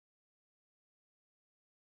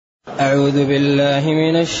أعوذ بالله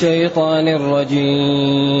من الشيطان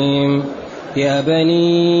الرجيم. يا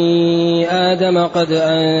بني آدم قد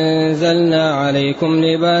أنزلنا عليكم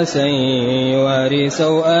لباسا يواري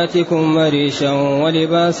سوآتكم وريشا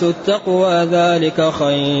ولباس التقوى ذلك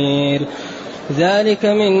خير، ذلك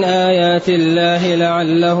من آيات الله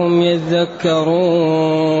لعلهم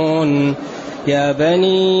يذكرون. يا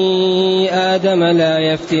بني آدم لا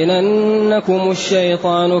يفتننكم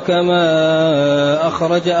الشيطان كما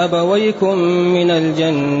أخرج أبويكم من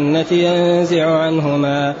الجنة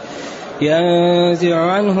ينزع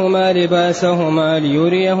عنهما لباسهما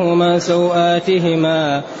ليريهما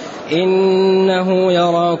سوآتهما إنه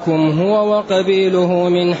يراكم هو وقبيله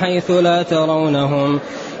من حيث لا ترونهم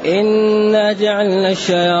إنا جعلنا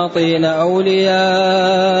الشياطين أولياء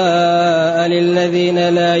للذين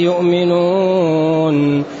لا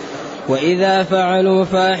يؤمنون وإذا فعلوا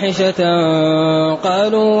فاحشة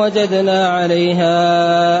قالوا وجدنا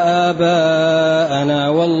عليها آباءنا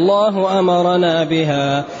والله أمرنا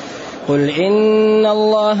بها قل إن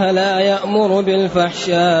الله لا يأمر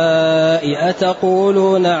بالفحشاء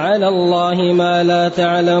أتقولون على الله ما لا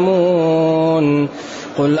تعلمون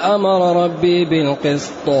قل أمر ربي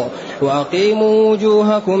بالقسط وأقيموا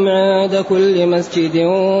وجوهكم عند كل مسجد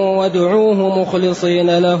وادعوه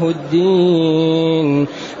مخلصين له الدين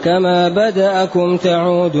كما بدأكم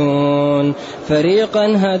تعودون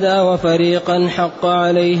فريقا هدى وفريقا حق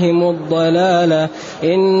عليهم الضلالة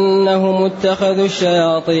إنهم اتخذوا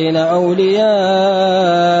الشياطين أولياء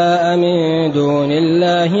من دون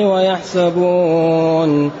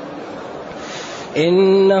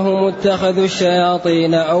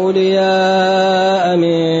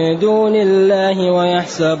الله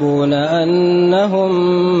ويحسبون أنهم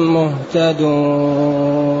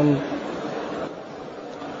مهتدون.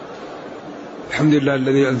 الحمد لله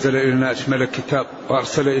الذي أنزل إلينا أشمل الكتاب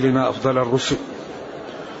وأرسل إلينا أفضل الرسل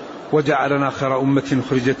وجعلنا خير أمة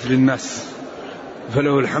خرجت للناس،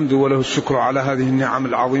 فله الحمد وله الشكر على هذه النعم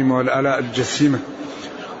العظيمة والآلاء الجسيمة،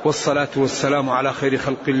 والصلاة والسلام على خير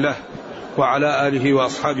خلق الله وعلى آله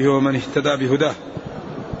وأصحابه ومن اهتدى بهداه.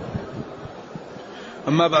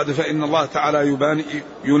 أما بعد، فإن الله تعالى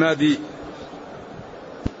ينادي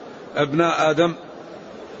أبناء آدم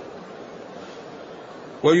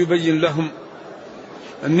ويبين لهم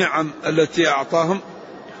النعم التي أعطاهم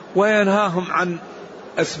وينهاهم عن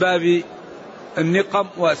أسباب النقم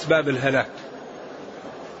وأسباب الهلاك.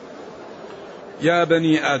 يا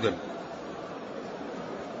بني آدم،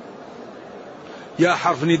 يا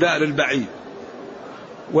حرف نداء للبعيد،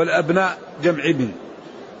 والأبناء جمع ابن،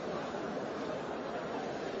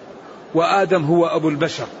 وآدم هو أبو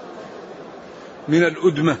البشر من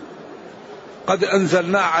الأدمة. قد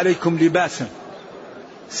أنزلنا عليكم لباسا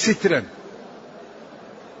سترا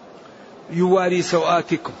يواري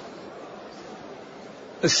سوآتكم.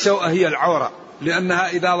 السوءة هي العورة، لأنها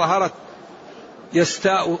إذا ظهرت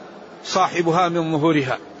يستاء صاحبها من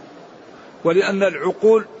ظهورها، ولأن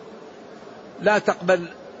العقول لا تقبل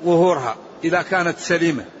ظهورها إذا كانت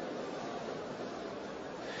سليمة.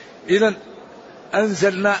 إذن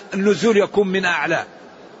أنزلنا، النزول يكون من أعلى،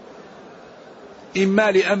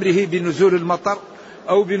 إما لأمره بنزول المطر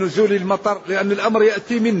أو بنزول المطر، لأن الأمر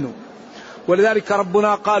يأتي منه. ولذلك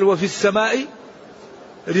ربنا قال وفي السماء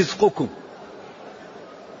رزقكم.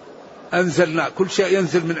 أنزلنا، كل شيء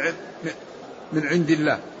ينزل من عند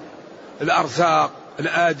الله، الأرزاق،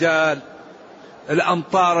 الآجال،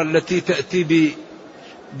 الأمطار التي تأتي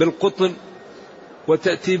بالقطن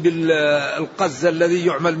وتأتي بالقز الذي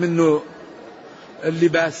يعمل منه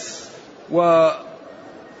اللباس.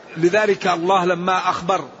 ولذلك الله لما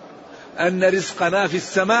أخبر أن رزقنا في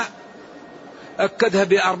السماء أكدها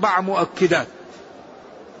بأربع مؤكدات.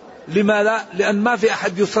 لماذا؟ لأن ما في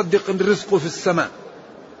أحد يصدق أن رزقه في السماء.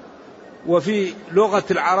 وفي لغة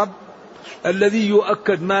العرب الذي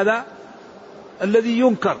يؤكد ماذا؟ الذي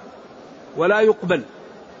ينكر ولا يقبل.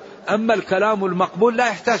 أما الكلام المقبول لا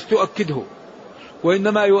يحتاج تؤكده،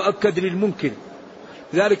 وإنما يؤكد للممكن.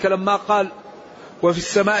 ذلك لما قال وفي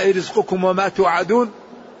السماء رزقكم وما توعدون،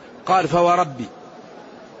 قال فوربي،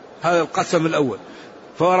 هذا القسم الأول،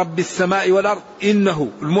 فورب السماء والأرض إنه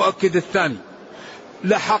المؤكد الثاني،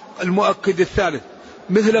 لحق المؤكد الثالث،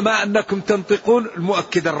 مثل ما أنكم تنطقون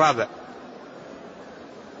المؤكد الرابع.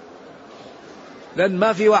 لأن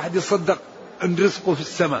ما في واحد يصدق أن رزقه في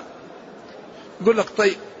السماء. يقول لك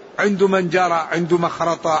طيب عنده منجرة، عنده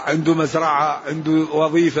مخرطة، عنده مزرعة، عنده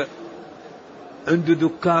وظيفة، عنده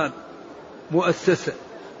دكان، مؤسسة.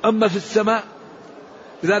 أما في السماء،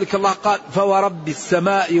 لذلك الله قال فورب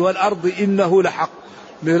السماء والأرض إنه لحق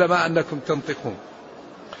مثل ما أنكم تنطقون.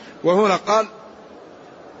 وهنا قال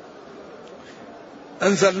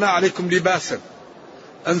أنزلنا عليكم لباسا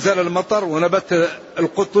أنزل المطر ونبت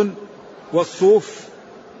القطن والصوف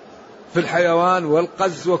في الحيوان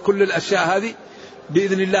والقز وكل الأشياء هذه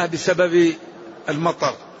بإذن الله بسبب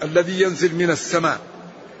المطر الذي ينزل من السماء.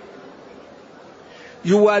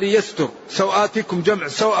 يواري يستر سوآتكم، جمع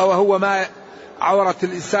سوء وهو ما عورة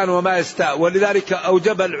الإنسان وما يستاء، ولذلك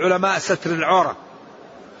أوجب العلماء ستر العورة،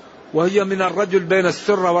 وهي من الرجل بين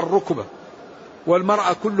السرة والركبة،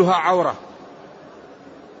 والمرأة كلها عورة،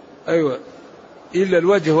 أيوة، إلا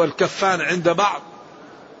الوجه والكفان عند بعض،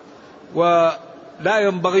 ولا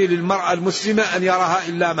ينبغي للمرأة المسلمة أن يراها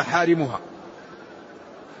إلا محارمها،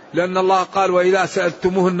 لأن الله قال وإذا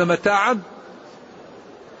سألتموهن متاعا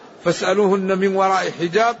فاسألوهن من وراء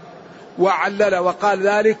حجاب، وعلل وقال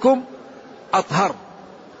ذلكم أطهر،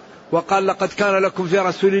 وقال لقد كان لكم في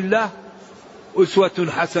رسول الله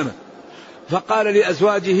أسوة حسنة. فقال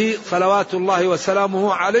لأزواجه صلوات الله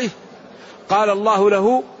وسلامه عليه، قال الله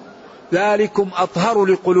له ذلكم أطهر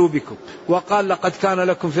لقلوبكم، وقال لقد كان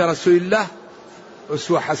لكم في رسول الله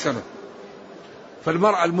أسوة حسنة.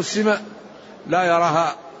 فالمرأة المسلمة لا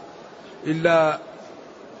يراها إلا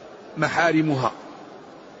محارمها،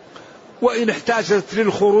 وإن احتاجت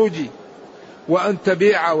للخروج وأن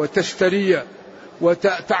تبيع وتشتري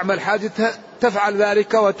وتعمل حاجتها تفعل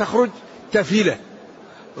ذلك وتخرج تفيلة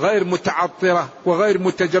غير متعطرة وغير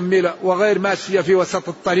متجملة وغير ماشية في وسط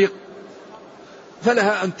الطريق،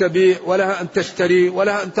 فلها أن تبيع ولها أن تشتري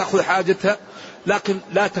ولها أن تأخذ حاجتها، لكن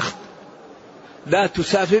لا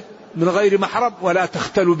تسافر من غير محرم ولا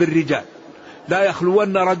تختل بالرجال، لا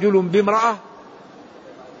يخلون رجل بامرأة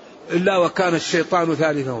إلا وكان الشيطان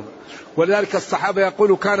ثالثهما. ولذلك الصحابة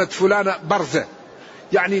يقولوا كانت فلانة برزة،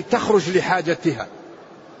 يعني تخرج لحاجتها،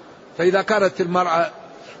 فإذا كانت المرأة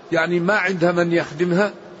يعني ما عندها من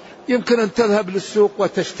يخدمها يمكن أن تذهب للسوق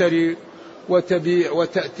وتشتري وتبيع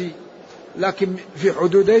وتأتي، لكن في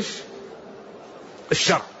حدود إيش؟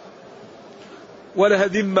 الشرع، ولها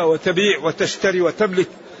ذمة وتبيع وتشتري وتملك.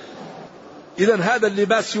 إذن هذا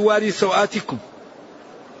اللباس يواري سوآتكم،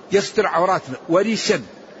 يستر عوراتنا وريشا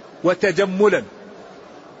وتجملا،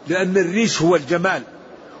 لأن الريش هو الجمال،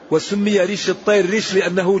 وسمي ريش الطير ريش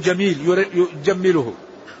لأنه جميل يجمله.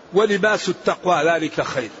 ولباس التقوى ذلك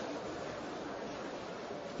خير،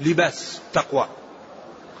 لباس تقوى،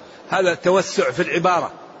 هذا توسع في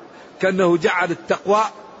العبارة، كأنه جعل التقوى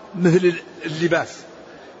مثل اللباس،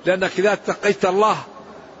 لأنك إذا اتقيت الله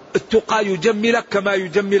التقى يجملك كما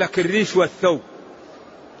يجملك الريش والثوب.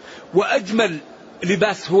 وأجمل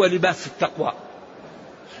لباس هو لباس التقوى،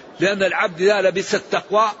 لأن العبد إذا لبس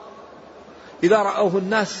التقوى إذا رأوه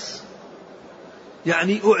الناس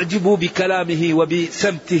يعني أعجبوا بكلامه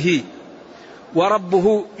وبسمته،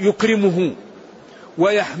 وربه يكرمه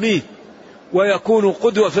ويحميه ويكون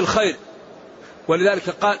قدوة في الخير. ولذلك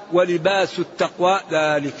قال ولباس التقوى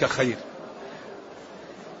ذلك خير.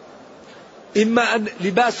 إما أن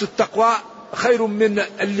لباس التقوى خير من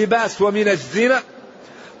اللباس ومن الزينة،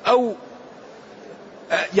 أو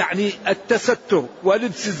يعني التستر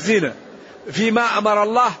ولبس الزينة فيما أمر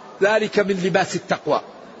الله ذلك من لباس التقوى،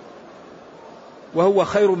 وهو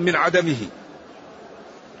خير من عدمه.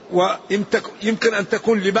 ويمكن أن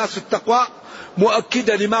تكون لباس التقوى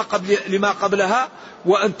مؤكدة لما قبلها،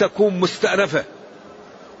 وأن تكون مستأنفة.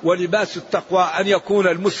 ولباس التقوى أن يكون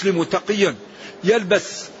المسلم تقيا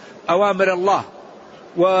يلبس أوامر الله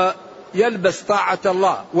ويلبس طاعة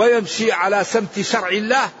الله ويمشي على سمت شرع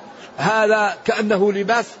الله، هذا كأنه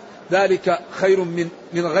لباس، ذلك خير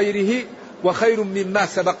من غيره وخير مما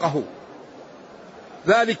سبقه.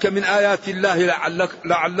 ذلك من آيات الله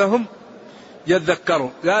لعلهم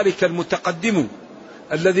يذكرون. ذلك المتقدم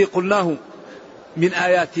الذي قلناه من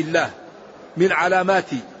آيات الله، من علامات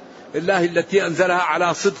الله التي أنزلها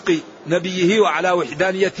على صدق نبيه وعلى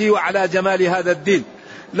وحدانيته وعلى جمال هذا الدين،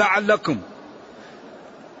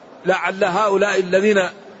 لعل هؤلاء الذين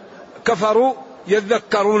كفروا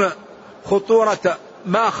يذكرون خطورة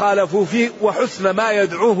ما خالفوا فيه وحسن ما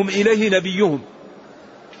يدعوهم إليه نبيهم.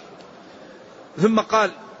 ثم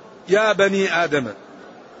قال يا بني آدم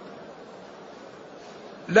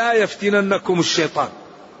لا يفتننكم الشيطان.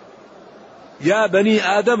 يا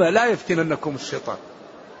بني آدم لا يفتننكم الشيطان.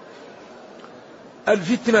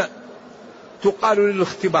 الفتنة تقال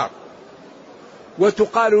للاختبار،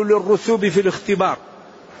 وتقال للرسوب في الاختبار،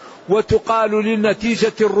 وتقال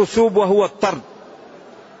لنتيجة الرسوب وهو الطرد.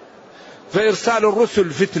 فإرسال الرسل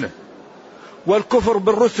فتنة، والكفر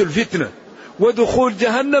بالرسل فتنة، ودخول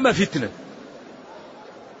جهنم فتنة،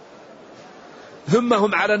 ثم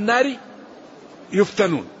هم على النار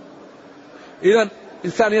يفتنون. إذن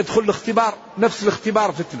إنسان يدخل الاختبار، نفس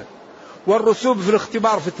الاختبار فتنة، والرسوب في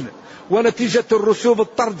الاختبار فتنة، ونتيجة الرسوب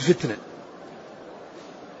الطرد فتنة.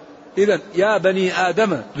 إذن يا بني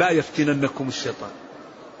آدم لا يفتننكم الشيطان.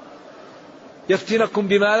 يفتنكم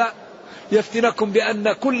بما لا يفتنكم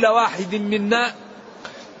بأن كل واحد منا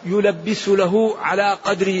يلبس له على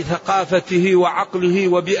قدر ثقافته وعقله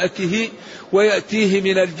وبيئته، ويأتيه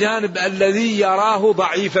من الجانب الذي يراه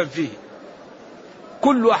ضعيفا فيه.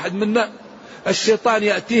 كل واحد منا الشيطان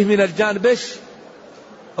يأتيه من الجانب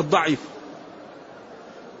الضعيف.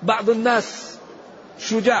 بعض الناس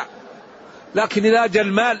شجاع، لكن إذا جاء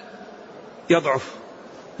المال يضعف،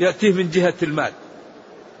 يأتيه من جهة المال.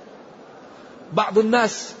 بعض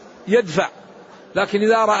الناس يدفع، لكن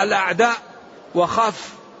إذا رأى الأعداء وخاف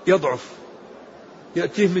يضعف،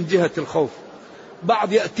 يأتيه من جهة الخوف.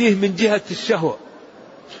 بعض يأتيه من جهة الشهوة،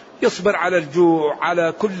 يصبر على الجوع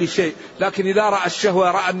على كل شيء، لكن إذا رأى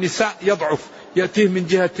الشهوة رأى النساء يضعف، يأتيه من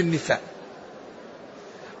جهة النساء.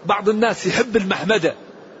 بعض الناس يحب المحمدة،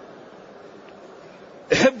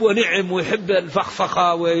 يحب ونعم ويحب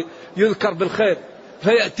الفخفخة ويذكر بالخير،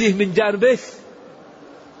 فيأتيه من جانب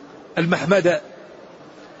المحمدة.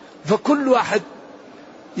 فكل واحد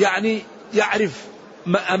يعني يعرف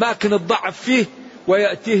أماكن الضعف فيه،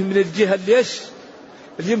 ويأتيه من الجهة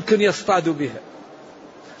اللي يمكن يصطاد بها.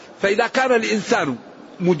 فإذا كان الإنسان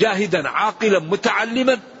مجاهدا عاقلا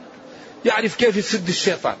متعلما يعرف كيف يسد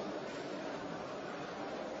الشيطان،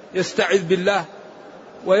 يستعذ بالله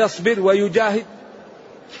ويصبر ويجاهد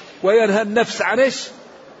وينهى النفس عن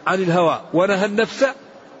الهوى، ونهى النفس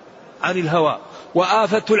عن الهوى.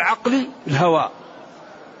 وآفة العقل الهوى،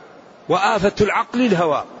 وآفة العقل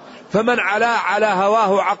الهوى، فمن على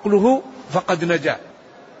هواه عقله فقد نجا.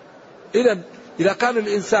 إذا كان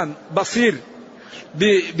الإنسان بصير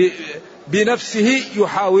بنفسه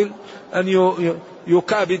يحاول أن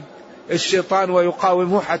يكابد الشيطان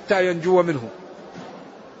ويقاومه حتى ينجو منه.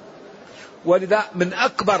 ولذا من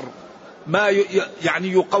أكبر ما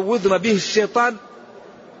يعني يقوضنا به الشيطان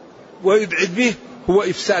ويبعد به هو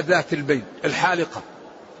إفساد ذات البين، الحالقة.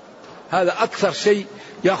 هذا أكثر شيء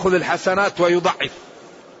يأخذ الحسنات ويضعف.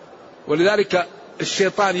 ولذلك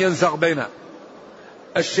الشيطان ينزغ بينها،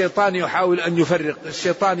 الشيطان يحاول أن يفرق،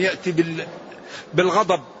 الشيطان يأتي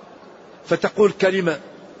بالغضب فتقول كلمة،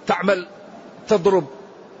 تعمل تضرب،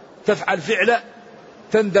 تفعل فعلة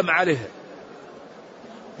تندم عليها.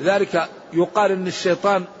 لذلك يقال أن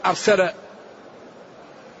الشيطان أرسل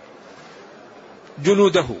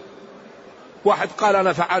جنوده، واحد قال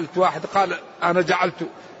أنا فعلت، واحد قال أنا جعلت،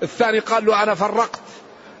 الثاني قال له أنا فرقت،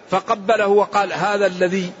 فقبله وقال هذا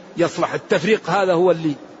الذي يصلح، التفريق هذا هو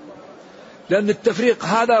اللي، لأن التفريق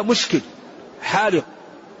هذا مشكل حالق.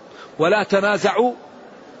 ولا تنازعوا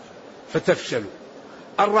فتفشلوا.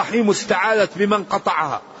 الرحيم استعاذت بمن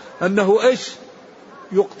قطعها أنه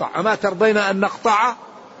يقطع. أما ترضين أن نقطع؟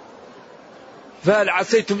 فهل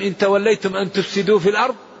عسيتم إن توليتم أن تفسدوا في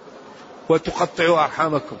الأرض وتقطعوا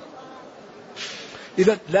أرحامكم.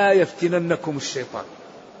 إذا لا يفتننكم الشيطان،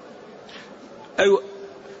 أي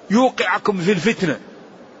يوقعكم في الفتنة،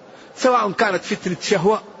 سواء كانت فتنة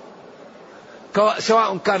شهوة،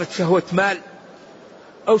 سواء كانت شهوة مال،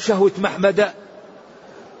 أو شهوة محمدة،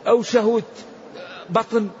 أو شهوة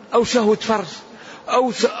بطن، أو شهوة فرج،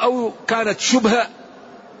 أو كانت شبهة.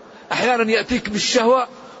 أحيانا يأتيك بالشهوة،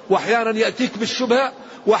 وأحيانا يأتيك بالشبهة،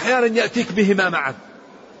 وأحيانا يأتيك بهما معا،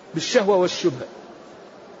 بالشهوة والشبهة.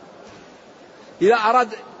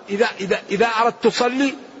 إذا أردت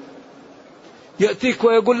تصلي يأتيك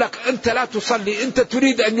ويقول لك أنت لا تصلي، أنت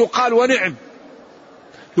تريد أن يقال ونعم،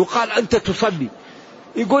 يقال أنت تصلي.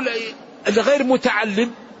 يقول الغير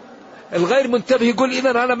متعلم الغير منتبه يقول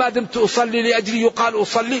إذا أنا ما دمت أصلي لأجلي يقال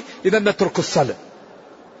أصلي، إذا نترك الصلاة.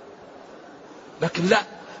 لكن لا،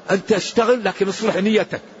 أنت اشتغل لكن اصلح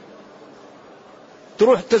نيتك.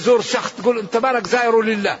 تروح تزور شخص تقول أنت مالك زائر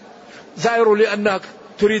لله، زائر لأنك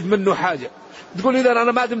تريد منه حاجة، تقول إذا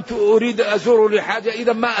أنا ما دمت أريد أزوره لحاجة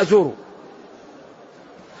إذا ما أزوره.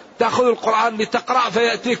 تأخذ القرآن لتقرأ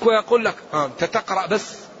فيأتيك ويقول لك أنت تقرأ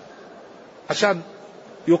بس عشان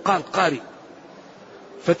يقال قارئ،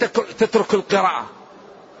 فتترك القراءة.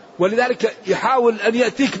 ولذلك يحاول أن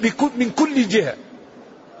يأتيك من كل جهة.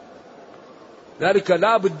 ذلك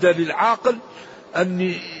لا بد للعاقل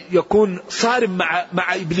أن يكون صارم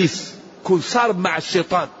مع إبليس، يكون صارم مع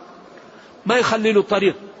الشيطان، ما يخلي له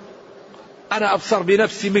طريق. أنا أبصر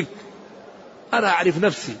بنفسي منك، أنا أعرف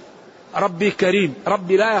نفسي، ربي كريم،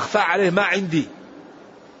 ربي لا يخفى عليه ما عندي.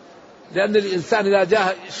 لأن الإنسان إذا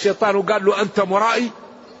جاء الشيطان وقال له أنت مرائي،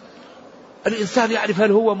 الإنسان يعرف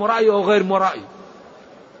هل هو مرائي أو غير مرائي.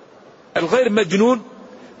 الغير مجنون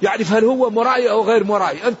يعرف هل هو مرائي أو غير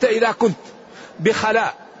مرائي. أنت إذا كنت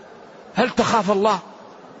بخلاء هل تخاف الله؟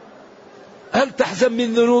 هل تحزن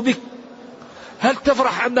من ذنوبك؟ هل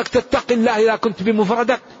تفرح أنك تتقي الله إذا كنت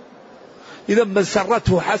بمفردك؟ إذا من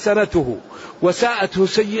سرته حسنته وساءته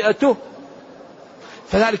سيئته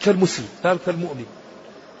فذلك المسلم، ذلك المؤمن.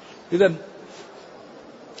 إذا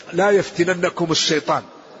لا يفتننكم الشيطان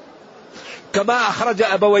كما أخرج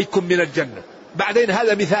أبويكم من الجنة. بعدين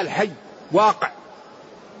هذا مثال حي واقع،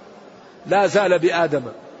 لا زال بآدم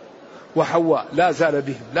وحواء، لا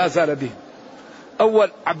زال بهم.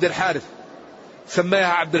 أول عبد الحارث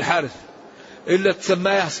سماها عبد الحارث، إلا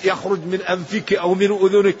تسماها يخرج من أنفك أو من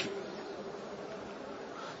أذنك.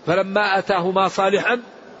 فلما أتاهما صالحا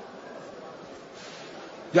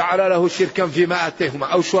جعل له شركا فيما أتيهما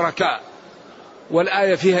أو شركاء،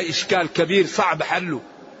 والآية فيها إشكال كبير صعب حله.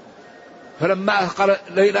 فلما قال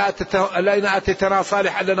لئن أتيتنا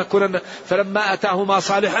صالحا لنكونن، فلما أتاهما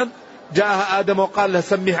صالحا جاء آدم وقال له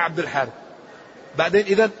سميه عبد الحارث. بعدين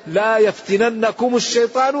إذن لا يفتننكم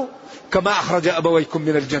الشيطان كما أخرج أبويكم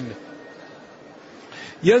من الجنة،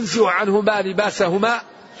 ينزع عنهما لباسهما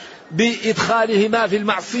بإدخالهما في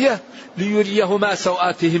المعصية ليريهما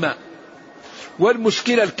سوآتهما.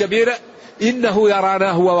 والمشكلة الكبيرة إنه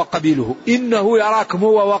يرانا هو وقبيله، إنه يراكم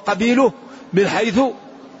هو وقبيله من حيث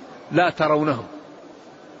لا ترونهم.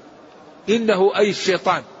 إنه أي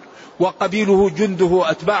الشيطان وقبيله جنده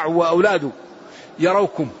وأتباعه وأولاده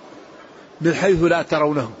يروكم من حيث لا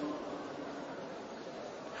ترونهم.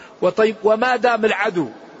 وطيب وما دام العدو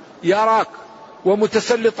يراك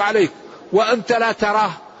ومتسلط عليك وأنت لا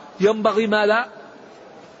تراه، ينبغي ما لا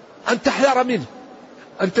أن تحذر منه،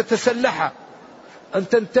 أن تتسلح، أن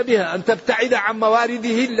تنتبه، أن تبتعد عن موارده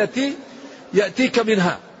التي يأتيك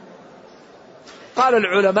منها. قال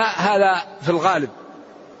العلماء هذا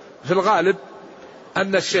في الغالب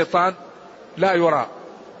أن الشيطان لا يرى،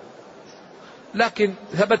 لكن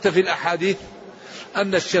ثبت في الأحاديث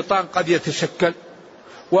أن الشيطان قد يتشكل.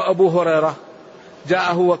 وأبو هريرة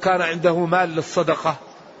جاءه وكان عنده مال للصدقة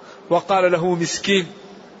وقال له مسكين،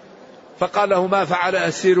 فقال له ما فعل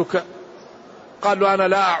أسيرك؟ قال له أنا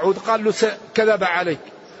لا أعود. قال له كذب عليك.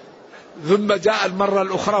 ثم جاء المرة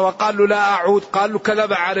الأخرى وقال له لا أعود. قال له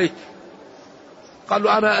كذب عليك. قال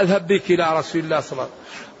له أنا أذهب بك إلى رسول الله صلى الله عليه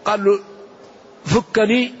وسلم. قال له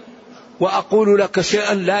فكني وأقول لك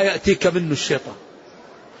شيئا لا يأتيك منه الشيطان.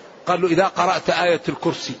 قال له إذا قرأت آية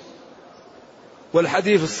الكرسي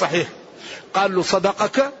والحديث الصحيح. قال له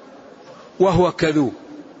صدقك وهو كذوب،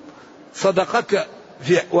 صدقك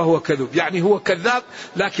وهو كذوب، يعني هو كذاب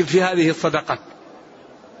لكن في هذه الصدقة.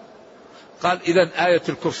 قال إذن آية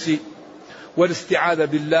الكرسي والاستعاذة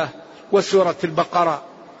بالله وسورة البقرة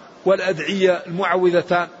والأدعية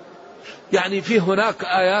المعوذتان، يعني في هناك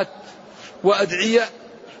آيات وأدعية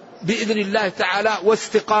بإذن الله تعالى،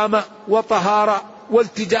 واستقامة وطهارة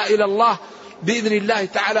والتجاء إلى الله بإذن الله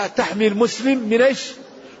تعالى تحمي المسلم من إيش؟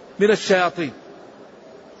 من الشياطين.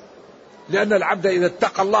 لأن العبد إذا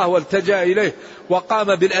اتقى الله والتجأ إليه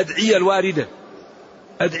وقام بالأدعية الواردة،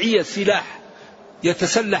 أدعية سلاح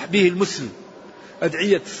يتسلح به المسلم،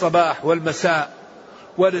 أدعية الصباح والمساء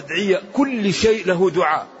والأدعية كل شيء له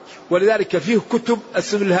دعاء. ولذلك فيه كتب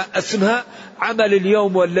اسمها عمل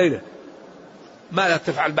اليوم والليلة، ماذا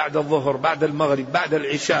تفعل بعد الظهر، بعد المغرب، بعد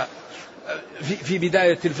العشاء، في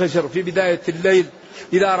بداية الفجر، في بداية الليل،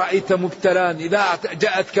 إذا رأيت مبتلان، إذا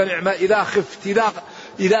جاءتك نعمة، إذا خفت،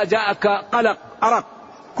 إذا جاءك قلق، أرق،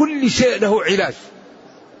 كل شيء له علاج.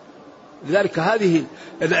 لذلك هذه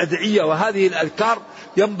الأدعية وهذه الأذكار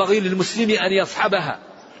ينبغي للمسلم أن يصحبها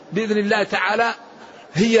بإذن الله تعالى.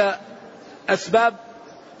 هي أسباب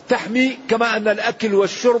تحمي، كما أن الأكل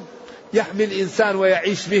والشرب يحمي الإنسان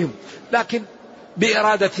ويعيش بهم، لكن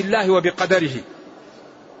بإرادة الله وبقدره.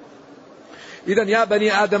 إذن يا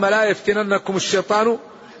بني آدم لا يفتننكم الشيطان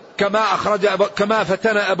كما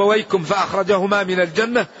فتن أبويكم فأخرجهما من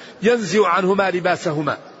الجنة ينزع عنهما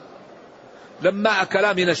لباسهما. لما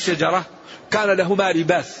أكلا من الشجرة كان لهما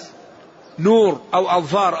لباس، نور أو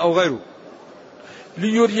أظفار أو غيره،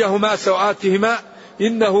 ليريهما سوآتهما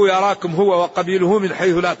إنه يراكم هو وقبيله من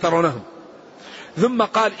حيث لا ترونهم. ثم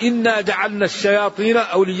قال إنا جعلنا الشياطين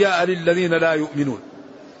أولياء للذين لا يؤمنون.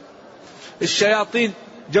 الشياطين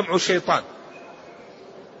جمع شيطان،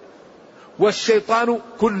 والشيطان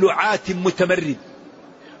كل عات متمرد،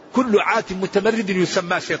 كل عات متمرد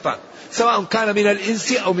يسمى شيطان، سواء كان من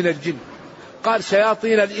الإنس أو من الجن. قال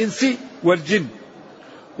شياطين الإنس والجن.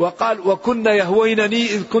 وقال وكنا يهوينني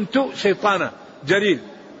إذ كنت شيطانا جريل،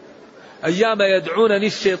 أيام يدعونني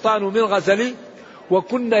الشيطان من غزلي،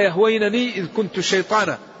 وكنا يهوينني إذ كنت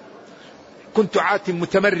شيطانا، كنت عات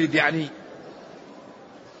متمرد يعني.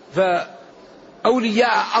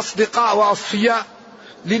 فأولياء أصدقاء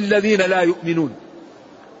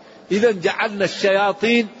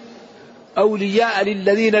أولياء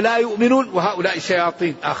للذين لا يؤمنون وهؤلاء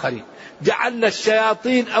شياطين آخرين. جعلنا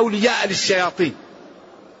الشياطين أولياء للشياطين،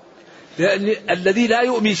 لأن الذي لا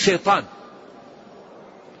يؤمن شيطان،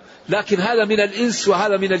 لكن هذا من الإنس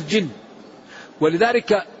وهذا من الجن،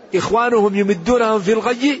 ولذلك إخوانهم يمدونهم في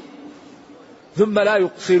الغي ثم لا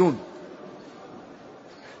يقصرون.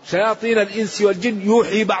 شياطين الإنس والجن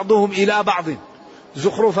يوحي بعضهم إلى بعض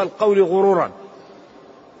زخرف القول غرورا.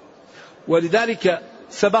 ولذلك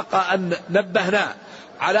سبق أن نبهنا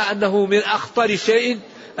على أنه من أخطر شيء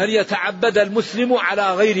أن يتعبد المسلم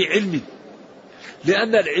على غير علم،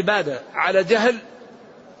 لأن العبادة على جهل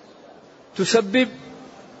تسبب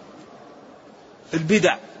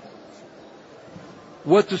البدع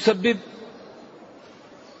وتسبب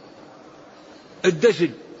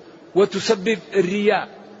الدجل وتسبب الرياء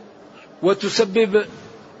وتسبب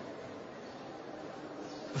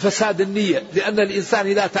فساد النية، لأن الإنسان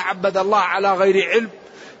إذا تعبد الله على غير علم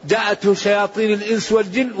جاءته شياطين الإنس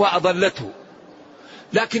والجن وأضلته.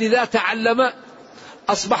 لكن إذا تعلم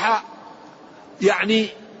أصبح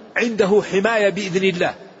عنده حماية بإذن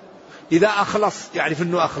الله. إذا أخلص يعرف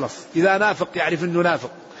أنه أخلص، إذا نافق يعرف أنه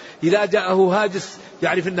نافق، إذا جاءه هاجس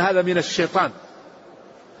يعرف أن هذا من الشيطان.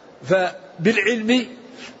 فبالعلم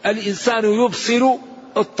الإنسان يبصر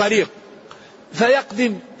الطريق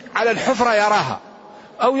فيقدم على الحفرة يراها،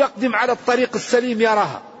 أو يقدم على الطريق السليم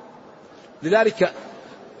يراها. لذلك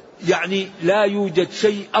لا يوجد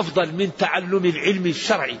شيء أفضل من تعلم العلم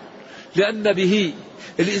الشرعي، لأن به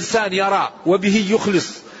الإنسان يرى وبه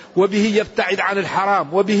يخلص وبه يبتعد عن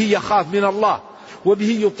الحرام وبه يخاف من الله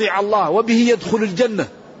وبه يطيع الله وبه يدخل الجنة.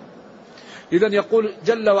 إذن يقول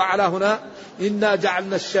جل وعلا هنا: إنا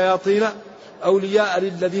جعلنا الشياطين أولياء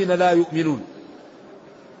للذين لا يؤمنون.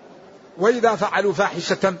 وإذا فعلوا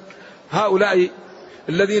فاحشة هؤلاء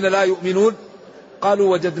الذين لا يؤمنون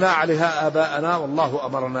قالوا وجدنا عليها آباءنا والله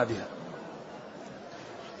أمرنا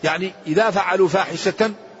بها. إذا فعلوا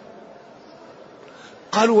فاحشة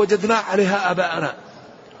قالوا وجدنا عليها آباءنا،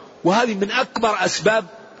 وهذه من أكبر أسباب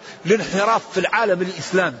الانحراف في العالم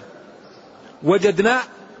الإسلامي. وجدنا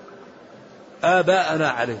آباءنا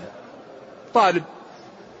عليها. طالب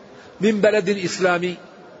من بلد إسلامي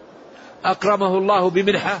أكرمه الله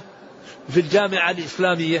بمنحة في الجامعة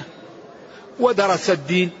الإسلامية، ودرس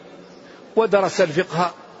الدين ودرس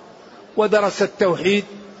الفقه ودرس التوحيد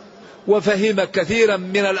وفهم كثيرا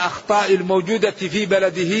من الأخطاء الموجودة في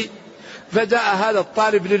بلده، فجاء هذا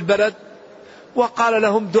الطالب للبلد وقال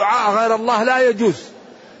لهم دعاء غير الله لا يجوز،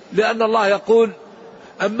 لأن الله يقول: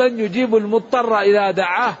 أمن يجيب المضطر إذا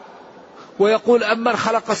دعاه، ويقول: أمن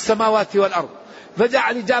خلق السماوات والأرض.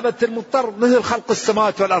 فجعل إجابة المضطر مثل خلق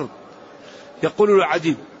السماوات والأرض. يقول له: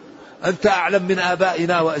 عجيب، أنت أعلم من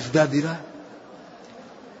آبائنا وأجدادنا؟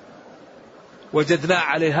 وجدنا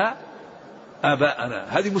عليها آباءنا.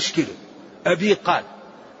 هذه مشكلة. أبي قال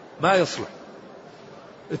ما يصلح،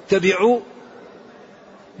 اتبعوا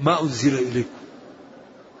ما أنزل إليكم.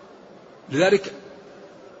 لذلك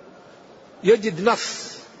يجد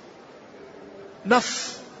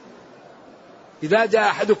نص إذا جاء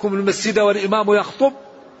أحدكم المسجد والإمام يخطب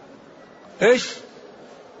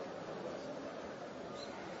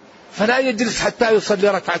فلا يجلس حتى يصلي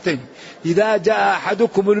ركعتين. إذا جاء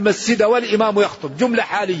أحدكم المسجد والإمام يخطب، جملة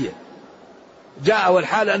حالية، جاء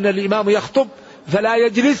والحال أن الإمام يخطب فلا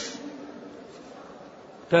يجلس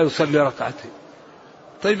فيصلي ركعتين.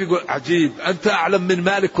 طيب يقول: عجيب، أنت أعلم من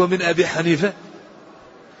مالك ومن أبي حنيفة؟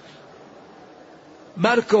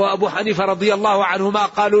 مالك وأبو حنيفة رضي الله عنهما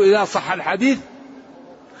قالوا إذا صح الحديث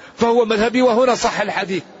فهو مذهبي، وهنا صح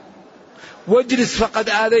الحديث. واجلس فقد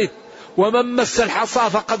آذيت، ومن مس الحصى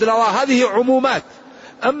فقد روى. هذه عمومات.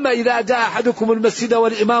 أما إذا جاء أحدكم المسجد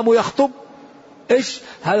والإمام يخطب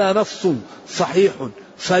هذا نص صحيح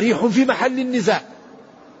صريح في محل النزاع.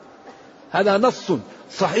 هذا نص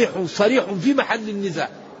صحيح صريح في محل النزاع.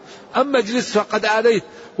 أما اجلس فقد آذيت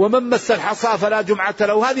ومن مس الحصى فلا جمعة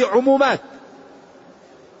له، هذه عمومات.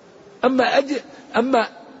 أما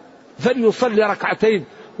فليصلي ركعتين،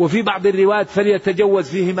 وفي بعض الروايات فليتجوز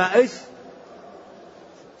فيهما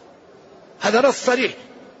هذا نص صريح،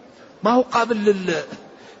 ما هو قابل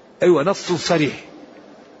نص صريح،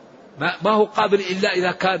 ما هو قابل إلا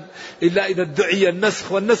إذا ادعي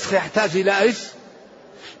النسخ، والنسخ يحتاج إلى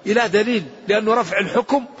إلى دليل، لأنه رفع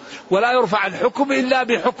الحكم ولا يرفع الحكم إلا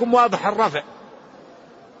بحكم واضح الرفع.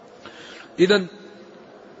 إذن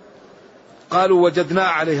قالوا وجدنا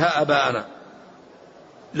عليها آباءنا.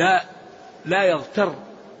 لا يغتر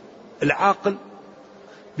العاقل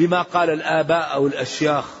بما قال الآباء أو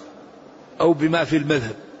الأشياخ أو بما في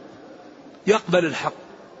المذهب، يقبل الحق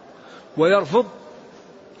ويرفض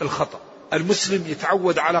الخطأ. المسلم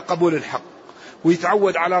يتعود على قبول الحق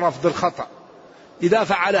ويتعود على رفض الخطأ. إذا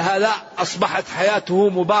فعل هذا أصبحت حياته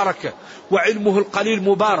مباركة وعلمه القليل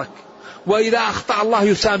مبارك. وإذا أخطأ الله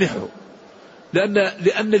يسامحه،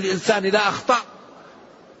 لأن الإنسان إذا أخطأ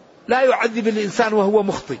لا يعذب الإنسان وهو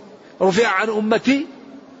مخطئ، رفع عن أمتي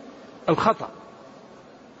الخطأ.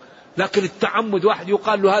 لكن التعمد، واحد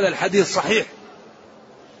يقال له هذا الحديث صحيح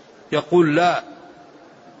يقول لا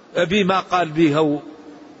أبي ما قال به.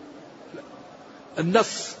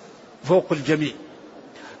 النص فوق الجميع،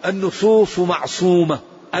 النصوص معصومة،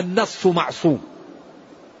 النص معصوم.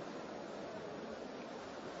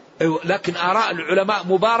 لكن آراء العلماء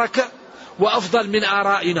مباركة وأفضل من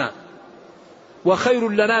آرائنا وخير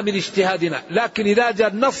لنا من اجتهادنا. لكن إذا جاء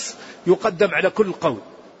النص يقدم على كل قول.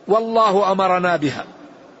 والله أمرنا بها.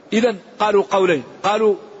 إذن قالوا قولين،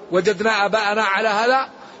 قالوا وجدنا آباءنا على هذا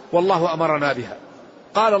والله أمرنا بها.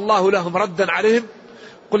 قال الله لهم ردا عليهم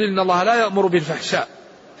قل إن الله لا يأمر بالفحشاء،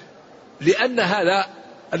 لأن هذا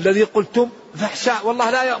الذي قلتم فحشاء والله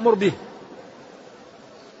لا يأمر به.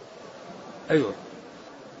 أيوة.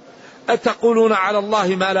 أتقولون على الله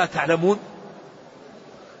ما لا تعلمون.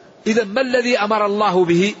 إذا ما الذي أمر الله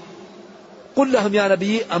به؟ قل لهم يا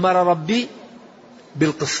نبي أمر ربي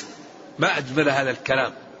بالقسط. ما أجمل هذا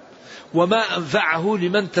الكلام وما أنفعه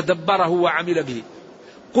لمن تدبره وعمل به.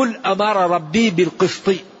 قل أمر ربي بالقسط.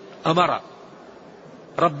 أمر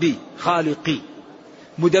ربي خالقي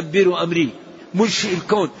مدبر أمري منشئ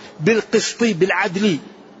الكون بالقسط بالعدل.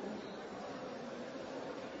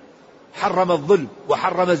 حرم الظلم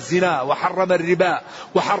وحرم الزنا وحرم الربا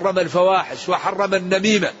وحرم الفواحش وحرم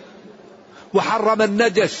النميمة وحرم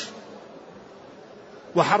النجش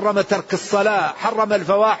وحرم ترك الصلاة، حرم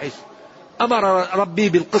الفواحش. أمر ربي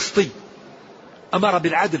بالقسط، أمر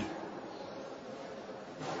بالعدل.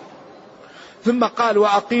 ثم قال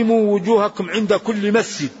وأقيموا وجوهكم عند كل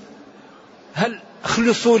مسجد. هل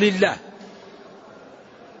اخلصوا لله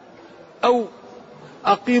أو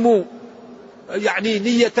أقيموا يعني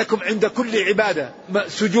نيتكم عند كل عبادة،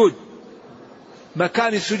 سجود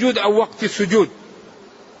مكان السجود أو وقت السجود،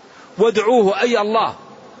 وادعوه أي الله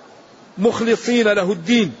مخلصين له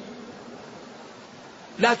الدين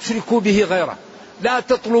لا تشركوا به غيره، لا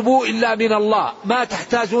تطلبوا إلا من الله، ما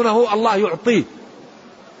تحتاجونه الله يعطيه،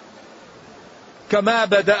 كما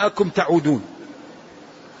بدأكم تعودون.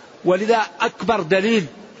 ولذا أكبر دليل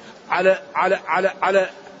على على على على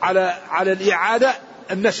على, على الإعادة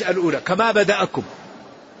النشأة الأولى، كما بدأكم.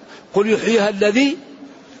 قل يحييها الذي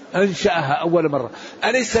أنشأها أول مرة.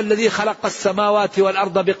 أليس الذي خلق السماوات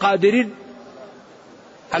والأرض بقادر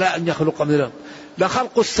على أن يخلق مثلهم؟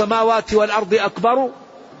 لخلق السماوات والأرض أكبر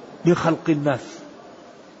من خلق الناس.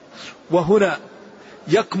 وهنا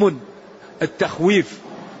يكمن التخويف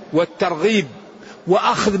والترغيب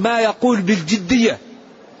وأخذ ما يقول بالجدية.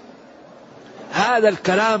 هذا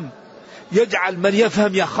الكلام يجعل من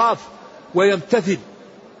يفهم يخاف ويمتثل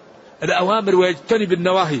الأوامر ويجتنب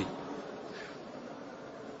النواهي.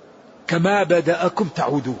 كما بدأكم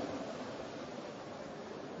تعودون،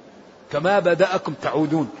 كما بدأكم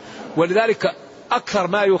تعودون. ولذلك أكثر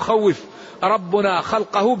ما يخوف ربنا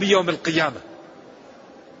خلقه بيوم القيامة.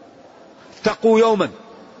 اتقوا يوما،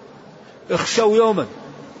 اخشوا يوما،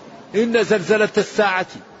 إن زلزلة الساعة.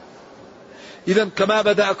 إذا كما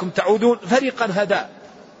بدأكم تعودون. فريقا هدى،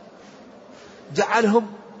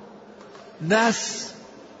 جعلهم ناس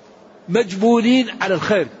مجبولين على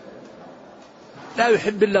الخير، لا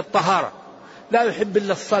يحب إلا الطهارة، لا يحب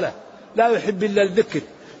إلا الصلاة، لا يحب إلا الذكر،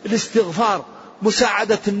 الاستغفار،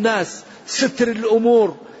 مساعدة الناس، ستر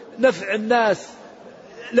الأمور، نفع الناس،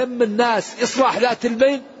 لم الناس، إصلاح ذات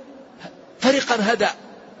البين. فريقا هدى،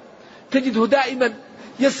 تجده دائما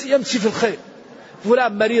يمشي في الخير.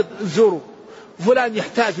 فلان مريض نزوره، فلان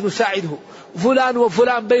يحتاج نساعده، فلان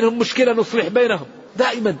وفلان بينهم مشكلة نصلح بينهم.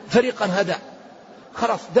 دائما فريقا هدى.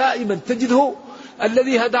 خلاص دائما تجده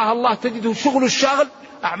الذي هداه الله تجده شغل الشاغل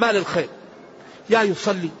أعمال الخير، يا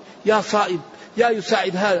يصلي، يا صائم، يا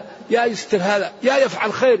يساعد هذا، يا يستر هذا، يا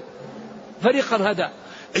يفعل خير. فريقا هدى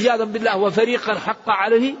عياذا بالله. وفريقا حق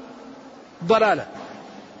عليه ضلالة،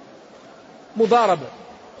 مضاربة،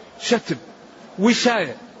 شتم،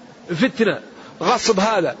 وشاية، فتنة، غصب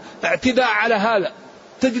هذا، اعتداء على هذا.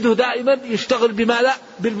 تجده دائما يشتغل بما لا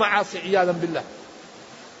بالمعاصي عياذا بالله.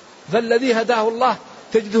 فالذي هداه الله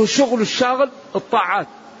تجده شغل الشاغل الطاعات،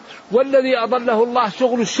 والذي أضله الله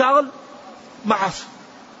شغل الشاغل معاصي.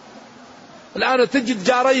 الآن تجد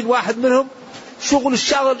جارين، واحد منهم شغل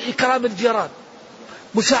الشاغل إكرام الجيران،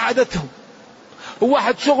 مساعدتهم،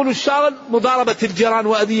 وواحد شغل الشاغل مضاربة الجيران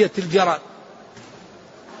وأذية الجيران.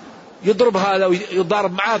 يضرب هذا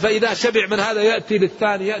ويضارب معاه، فإذا شبع من هذا يأتي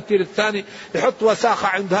للثاني، يأتي للثاني، يحط وساخة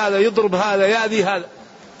عند هذا، يضرب هذا، يأذي هذا،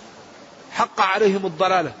 حق عليهم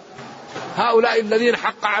الضلالة. هؤلاء الذين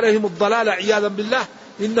حق عليهم الضلالة عياذا بالله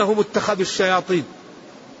إنهم اتخذوا الشياطين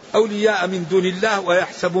أولياء من دون الله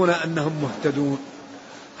ويحسبون أنهم مهتدون.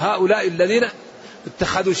 هؤلاء الذين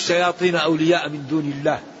اتخذوا الشياطين أولياء من دون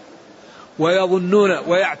الله ويظنون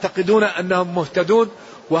ويعتقدون أنهم مهتدون،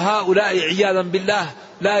 وهؤلاء عياذا بالله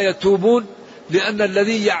لا يتوبون، لأن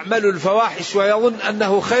الذي يعمل الفواحش ويظن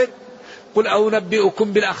أنه خير قل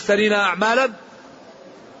أنبئكم بالأخسرين أعمالا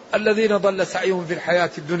الذين ضل سعيهم في الحياة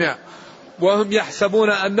الدنيا وهم يحسبون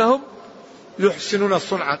أنهم يحسنون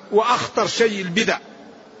صنعا. وأخطر شيء البدع،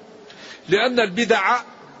 لأن البدع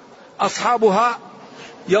أصحابها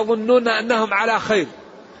يظنون أنهم على خير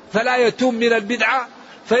فلا يتوب من البدعة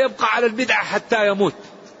فيبقى على البدعة حتى يموت.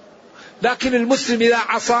 لكن المسلم إذا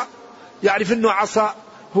عصى يعرف أنه عصى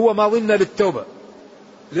هو ما ظن للتوبة.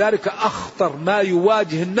 لذلك أخطر ما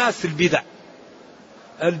يواجه الناس البدع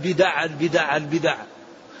البدع البدع البدع،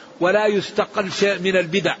 ولا يستقل شيء من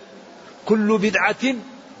البدع، كل بدعة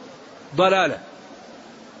ضلالة.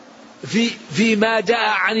 فيما جاء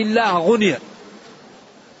عن الله غنية.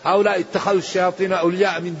 هؤلاء اتخذوا الشياطين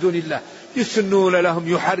أولياء من دون الله يسنون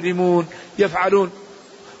لهم يحرمون يفعلون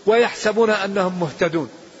ويحسبون أنهم مهتدون.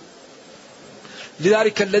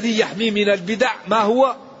 لذلك الذي يحمي من البدع ما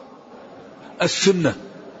هو؟ السنة.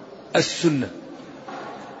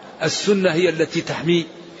 السنة هي التي تحمي،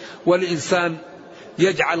 والإنسان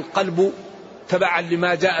يجعل قلبه تبعا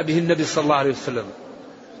لما جاء به النبي صلى الله عليه وسلم.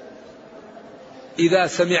 إذا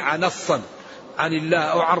سمع نصا عن الله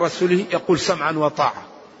أو عن رسوله يقول سمعا وطاعة،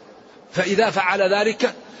 فإذا فعل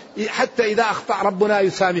ذلك حتى إذا أخطأ ربنا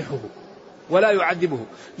يسامحه ولا يعذبه.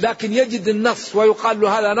 لكن يجد النص ويقال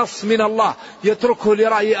له هذا نص من الله يتركه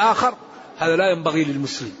لرأي آخر، هذا لا ينبغي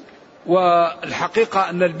للمسلم. والحقيقة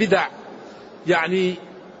أن البدع يعني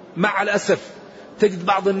مع الأسف تجد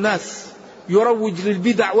بعض الناس يروج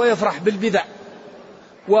للبدع ويفرح بالبدع،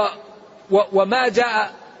 وما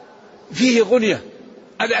جاء فيه غنية.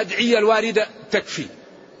 الأدعية الواردة تكفي،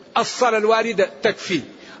 الصلاة الواردة تكفي،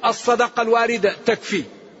 الصدقة الواردة تكفي،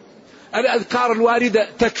 الأذكار الواردة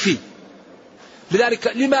تكفي.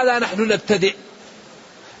 لذلك لماذا نحن نبتدع؟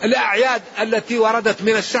 الأعياد التي وردت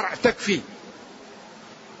من الشرع تكفي.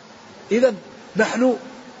 إذا نحن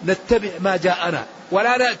نتبع ما جاءنا،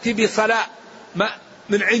 ولا نأتي بصلاة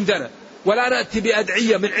من عندنا، ولا نأتي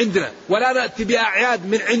بأدعية من عندنا، ولا نأتي بأعياد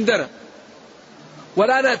من عندنا،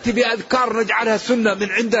 ولا نأتي بأذكار نجعلها سنة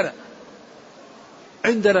من عندنا.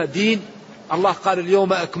 عندنا دين الله قال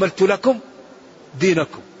اليوم أكملت لكم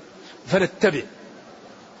دينكم، فنتبع.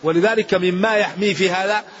 ولذلك مما يحمي في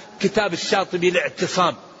هذا كتاب الشاطبي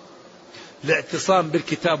الاعتصام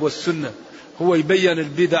بالكتاب والسنة، هو يبين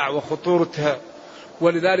البدع وخطورتها.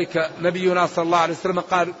 ولذلك نبينا صلى الله عليه وسلم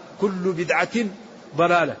قال كل بدعة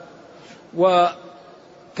ضلالة.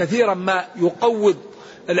 وكثيرا ما يقوض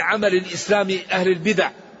العمل الإسلامي أهل البدع،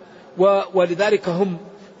 ولذلك هم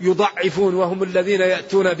يضعفون، وهم الذين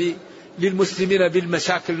يأتون للمسلمين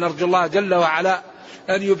بالمشاكل. نرجو الله جل وعلا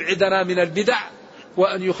أن يبعدنا من البدع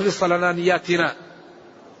وأن يخلص لنا نياتنا.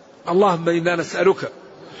 اللهم إنا نسألك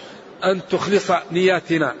أن تخلص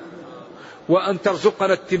نياتنا، وأن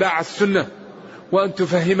ترزقنا اتباع السنة، وأن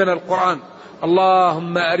تفهمنا القرآن.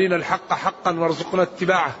 اللهم أرنا الحق حقا وارزقنا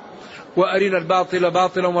اتباعه، وأرنا الباطل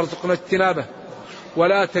باطلا وارزقنا اجتنابه،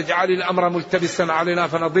 ولا تجعل الأمر ملتبسا علينا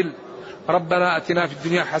فنضل. ربنا أتنا في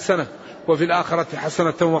الدنيا حسنة وفي الآخرة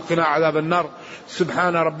حسنة وقنا عذاب النار.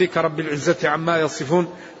 سبحان ربك رب العزة عما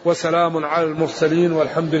يصفون، وسلام على المرسلين،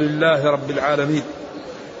 والحمد لله رب العالمين.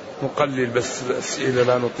 نقلل بس الأسئلة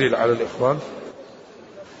لا نطيل على الإخوان.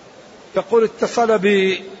 يقول اتصل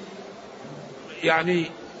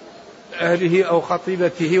أهله أو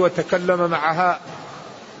خطيبته وتكلم معها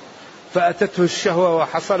فأتته الشهوة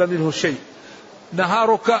وحصل منه شيء،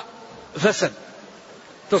 نهارك فسد،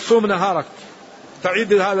 تصوم نهارك،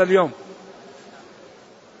 تعيد هذا اليوم.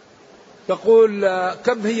 يقول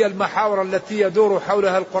كم هي المحاور التي يدور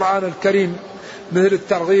حولها القرآن الكريم مثل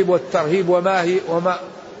الترغيب والترهيب وما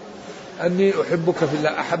أني أحبك في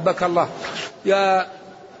الله أحبك الله.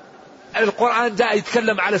 القرآن جاء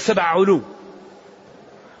يتكلم على 7 علوم،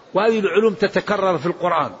 وهذه العلوم تتكرر في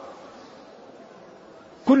القرآن.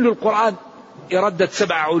 كل القرآن يردد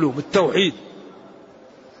 7 علوم: التوحيد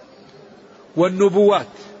والنبوات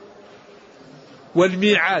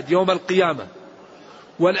والميعاد يوم القيامة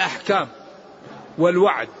والأحكام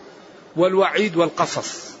والوعد والوعيد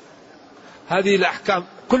والقصص. هذه الأحكام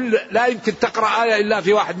لا يمكن تقرأ آية إلا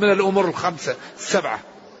في واحد من الأمور 5 7،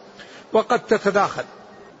 وقد تتداخل.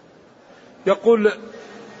 يقول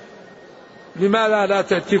لماذا لا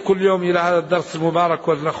تأتي كل يوم إلى هذا الدرس المبارك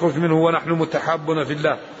ونخرج منه ونحن متحابون في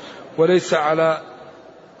الله، وليس على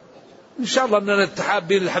إن شاء الله أننا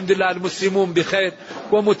نتحابين الحمد لله، المسلمون بخير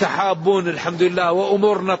ومتحابون الحمد لله،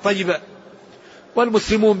 وأمورنا طيبة،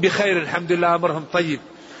 والمسلمون بخير الحمد لله، أمرهم طيب،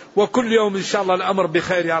 وكل يوم إن شاء الله الأمر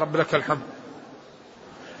بخير يا رب لك الحمد.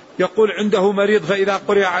 يقول عنده مريض فإذا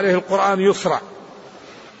قرئ عليه القرآن يصرع.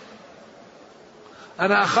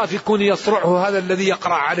 أنا أخاف يكون يصرعه هذا الذي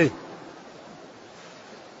يقرأ عليه.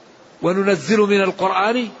 وننزل من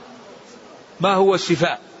القرآن ما هو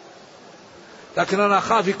شفاء، لكن أنا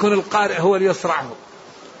أخاف يكون القارئ هو اللي يصرعه.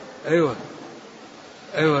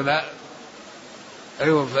 أيوة لا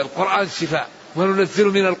أيوة، القرآن شفاء، وننزل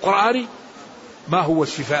من القرآن ما هو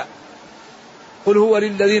شفاء. قل هو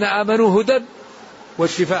للذين آمنوا هدى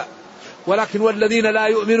وشفاء، ولكن والذين لا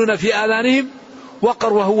يؤمنون في آذانهم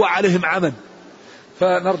وقر وهو عليهم عمى.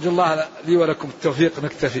 فنرجو الله لي ولكم التوفيق.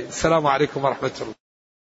 نكتفي. السلام عليكم ورحمة الله.